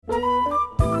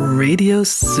Radio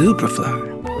Superfly.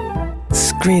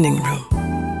 Screening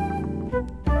Room.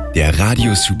 Der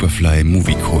Radio Superfly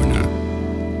Movie Corner.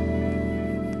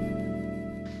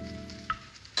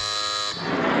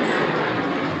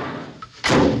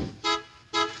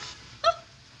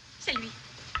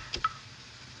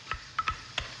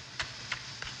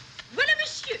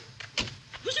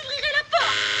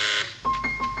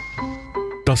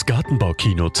 Das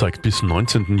Gartenbaukino zeigt bis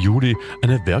 19. Juli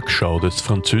eine Werkschau des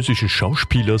französischen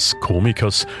Schauspielers,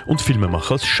 Komikers und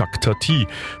Filmemachers Jaques Tati.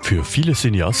 Für viele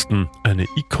Cineasten eine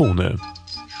Ikone.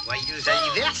 Joyeux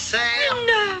anniversaire!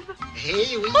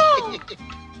 Eh oui!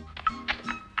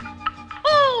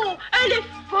 Oh, elle est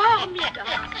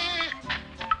formidable!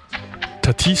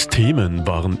 Tatis Themen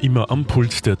waren immer am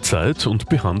Puls der Zeit und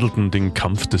behandelten den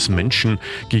Kampf des Menschen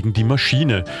gegen die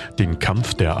Maschine, den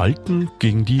Kampf der Alten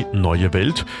gegen die neue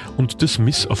Welt und des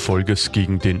Misserfolges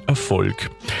gegen den Erfolg.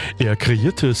 Er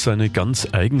kreierte seine ganz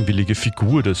eigenwillige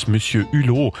Figur des Monsieur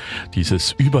Hulot,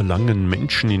 dieses überlangen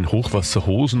Menschen in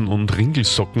Hochwasserhosen und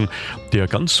Ringelsocken, der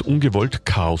ganz ungewollt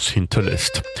Chaos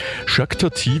hinterlässt. Jaques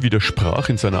Tati widersprach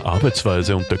in seiner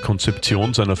Arbeitsweise und der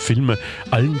Konzeption seiner Filme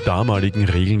allen damaligen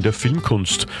Regeln der Filmkunst.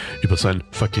 Über sein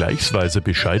vergleichsweise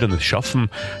bescheidenes Schaffen,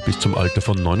 bis zum Alter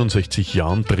von 69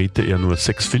 Jahren drehte er nur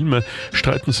 6 Filme,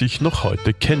 streiten sich noch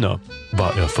heute Kenner.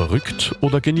 War er verrückt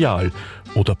oder genial?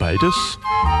 Oder beides?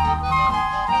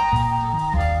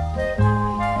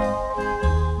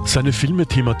 Seine Filme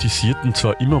thematisierten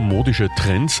zwar immer modische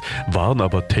Trends, waren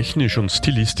aber technisch und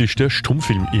stilistisch der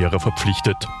Stummfilm-Ära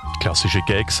verpflichtet. Klassische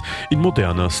Gags in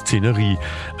moderner Szenerie.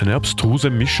 Eine abstruse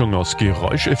Mischung aus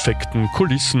Geräuscheffekten,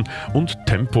 Kulissen und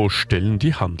Tempo stellen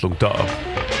die Handlung dar.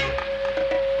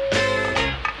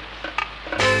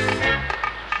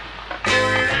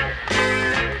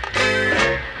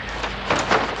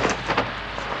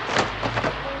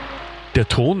 Der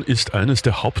Ton ist eines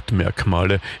der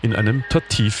Hauptmerkmale in einem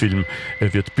Tati-Film.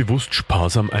 Er wird bewusst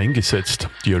sparsam eingesetzt.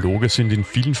 Dialoge sind in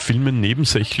vielen Filmen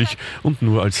nebensächlich und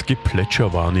nur als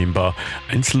Geplätscher wahrnehmbar.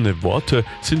 Einzelne Worte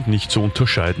sind nicht zu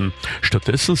unterscheiden.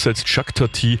 Stattdessen setzt Jaques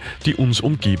Tati die uns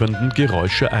umgebenden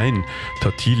Geräusche ein.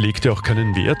 Tati legte auch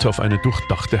keinen Wert auf eine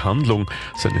durchdachte Handlung.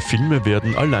 Seine Filme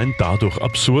werden allein dadurch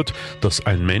absurd, dass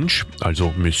ein Mensch,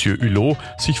 also Monsieur Hulot,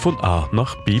 sich von A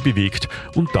nach B bewegt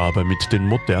und dabei mit den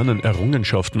modernen Errungenschaften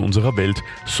unserer Welt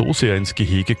so sehr ins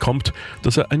Gehege kommt,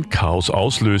 dass er ein Chaos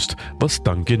auslöst, was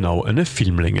dann genau eine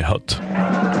Filmlänge hat.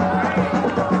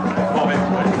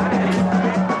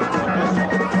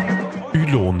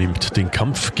 Hulot nimmt den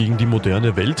Kampf gegen die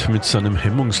moderne Welt mit seinem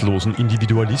hemmungslosen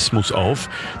Individualismus auf,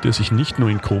 der sich nicht nur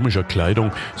in komischer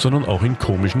Kleidung, sondern auch in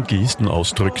komischen Gesten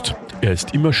ausdrückt. Er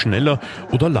ist immer schneller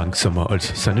oder langsamer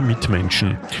als seine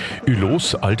Mitmenschen.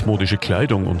 Hulots altmodische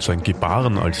Kleidung und sein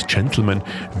Gebaren als Gentleman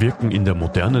wirken in der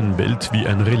modernen Welt wie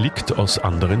ein Relikt aus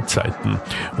anderen Zeiten.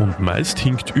 Und meist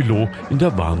hinkt Hulot in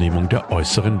der Wahrnehmung der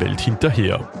äußeren Welt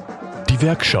hinterher. Die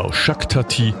Werkschau Jaques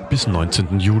Tati bis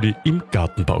 19. Juli im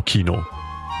Gartenbaukino.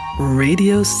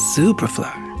 Radio Superfly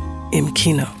im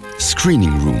Kino.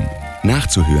 Screening Room.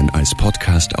 Nachzuhören als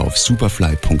Podcast auf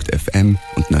superfly.fm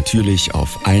und natürlich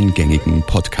auf allen gängigen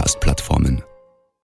Podcast-Plattformen.